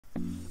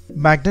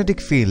Magnetic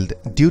field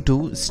due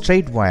to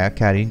straight wire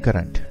carrying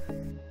current.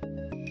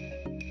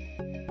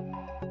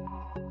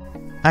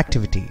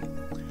 Activity.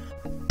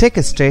 Take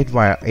a straight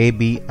wire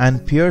AB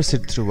and pierce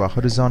it through a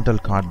horizontal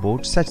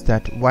cardboard such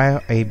that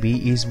wire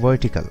AB is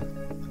vertical.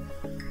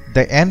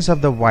 The ends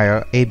of the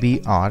wire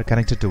AB are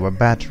connected to a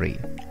battery.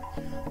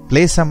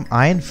 Place some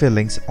iron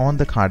fillings on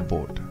the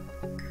cardboard.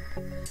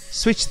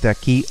 Switch the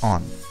key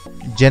on.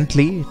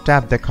 Gently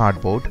tap the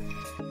cardboard.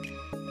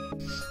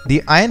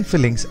 The iron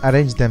fillings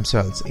arrange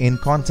themselves in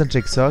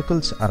concentric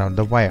circles around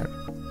the wire.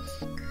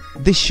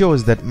 This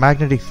shows that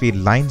magnetic field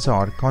lines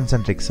are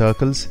concentric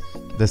circles.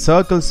 The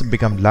circles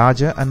become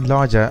larger and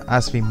larger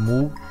as we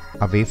move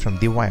away from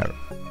the wire.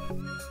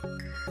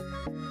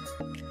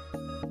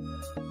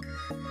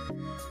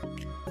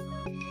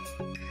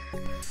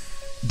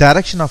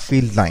 Direction of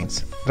field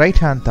lines. Right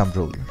hand thumb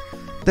rule.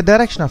 The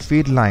direction of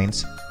field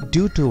lines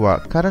due to a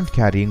current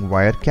carrying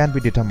wire can be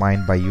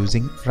determined by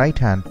using right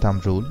hand thumb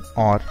rule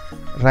or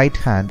right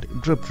hand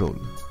grip rule.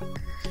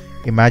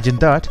 Imagine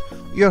that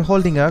you are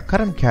holding a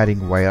current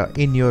carrying wire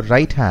in your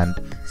right hand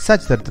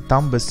such that the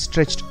thumb is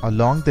stretched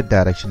along the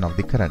direction of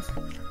the current.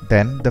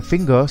 Then the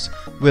fingers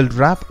will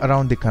wrap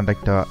around the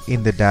conductor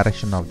in the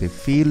direction of the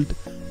field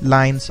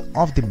lines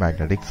of the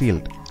magnetic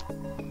field.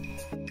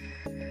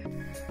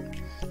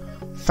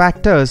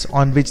 Factors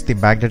on which the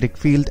magnetic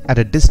field at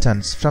a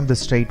distance from the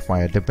straight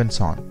wire depends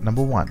on: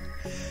 number 1,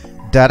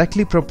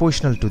 directly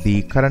proportional to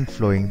the current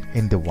flowing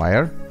in the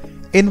wire,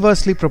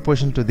 inversely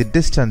proportional to the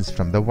distance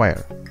from the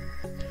wire.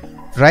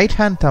 Right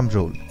hand thumb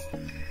rule.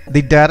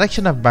 The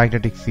direction of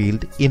magnetic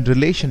field in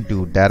relation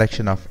to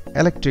direction of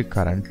electric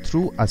current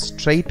through a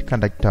straight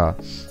conductor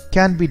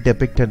can be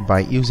depicted by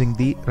using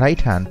the right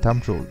hand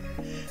thumb rule.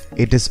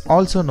 It is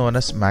also known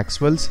as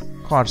Maxwell's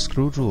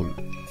corkscrew rule.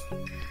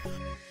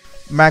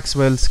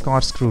 Maxwell's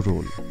corkscrew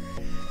rule.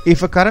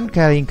 If a current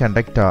carrying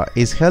conductor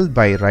is held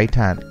by right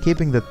hand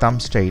keeping the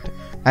thumb straight,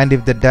 and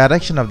if the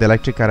direction of the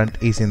electric current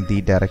is in the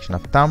direction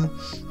of thumb,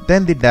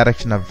 then the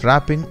direction of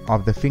wrapping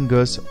of the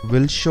fingers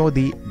will show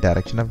the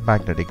direction of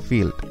magnetic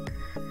field.